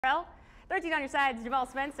13 on your sides, Jamal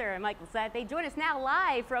Spencer and Michael Sett. They join us now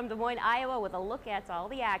live from Des Moines, Iowa with a look at all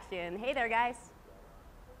the action. Hey there, guys.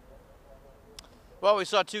 Well, we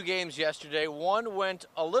saw two games yesterday. One went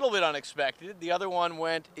a little bit unexpected. The other one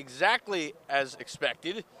went exactly as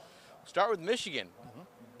expected. Start with Michigan.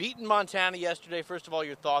 Beating Montana yesterday. First of all,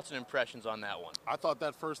 your thoughts and impressions on that one. I thought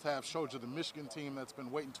that first half showed you the Michigan team that's been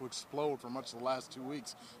waiting to explode for much of the last 2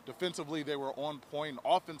 weeks. Defensively, they were on point.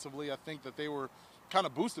 Offensively, I think that they were kind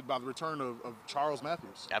of boosted by the return of Charles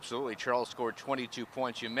Matthews. Absolutely. Charles scored 22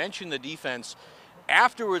 points. You mentioned the defense.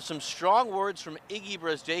 Afterwards, some strong words from Iggy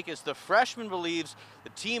Brasdeikis. The freshman believes the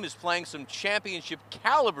team is playing some championship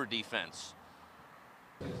caliber defense.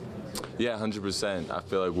 Yeah, 100%. I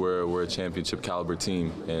feel like we're a championship caliber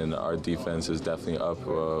team, and our defense is definitely up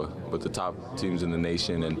with the top teams in the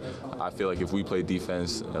nation. And I feel like if we play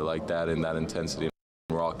defense like that and that intensity,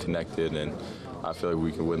 we're all connected, and I feel like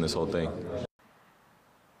we can win this whole thing.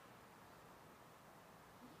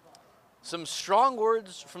 Some strong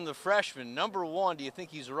words from the freshman. Number one, do you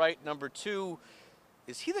think he's right? Number two,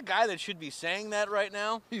 is he the guy that should be saying that right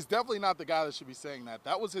now? He's definitely not the guy that should be saying that.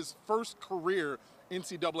 That was his first career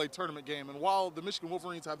NCAA tournament game, and while the Michigan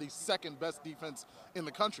Wolverines have the second best defense in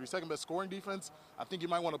the country, second best scoring defense, I think you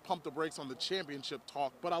might want to pump the brakes on the championship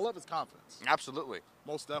talk, but I love his confidence. Absolutely.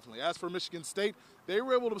 Most definitely. As for Michigan State, they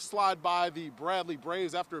were able to slide by the Bradley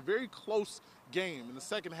Braves after a very close game. In the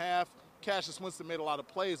second half, Cassius Winston made a lot of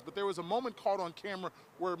plays, but there was a moment caught on camera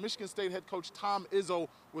where Michigan State head coach Tom Izzo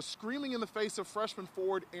was screaming in the face of freshman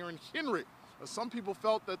forward Aaron Henry. Some people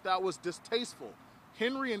felt that that was distasteful.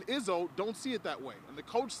 Henry and Izzo don't see it that way, and the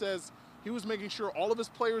coach says he was making sure all of his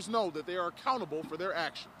players know that they are accountable for their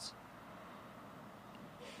actions.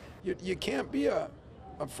 You can't be a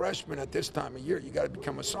freshman at this time of year. You got to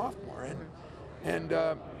become a sophomore, and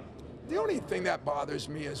the only thing that bothers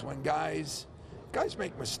me is when guys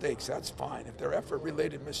make mistakes. That's fine. If they're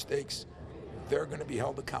effort-related mistakes, they're going to be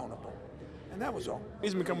held accountable. And that was all.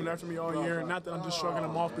 He's been coming after me all year. Not that I'm just shrugging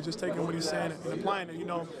him off, but just taking what he's saying and applying it. You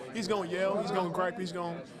know, he's going to yell, he's going to gripe, he's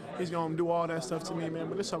going to do all that stuff to me, man.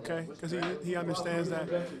 But it's okay because he understands that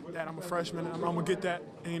I'm a freshman. I'm going to get that,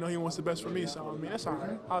 and, you know, he wants the best for me. So, I mean, that's all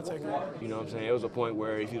right. I'll take it. You know what I'm saying? It was a point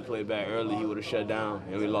where if he played back early, he would have shut down,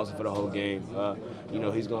 and we lost it for the whole game. You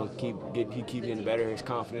know, he's going to keep getting better, his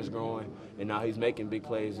confidence growing, and now he's making big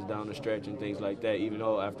plays down the stretch and things like that, even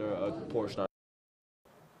though after a poor start.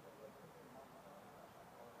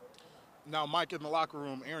 Now, Mike, in the locker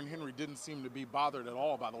room, Aaron Henry didn't seem to be bothered at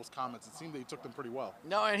all by those comments. It seemed that he took them pretty well.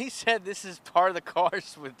 No, and he said this is part of the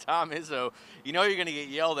course with Tom Izzo. You know you're going to get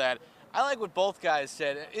yelled at. I like what both guys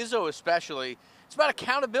said, Izzo especially. It's about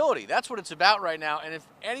accountability. That's what it's about right now. And if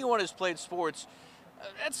anyone has played sports,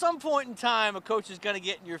 at some point in time, a coach is going to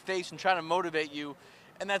get in your face and try to motivate you.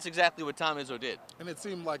 And that's exactly what Tom Izzo did. And it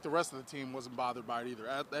seemed like the rest of the team wasn't bothered by it either.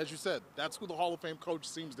 As you said, that's who the Hall of Fame coach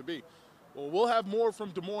seems to be. Well, we'll have more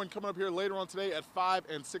from Des Moines coming up here later on today at 5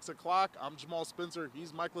 and 6 o'clock. I'm Jamal Spencer.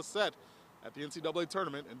 He's Michael Sett at the NCAA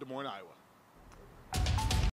Tournament in Des Moines, Iowa.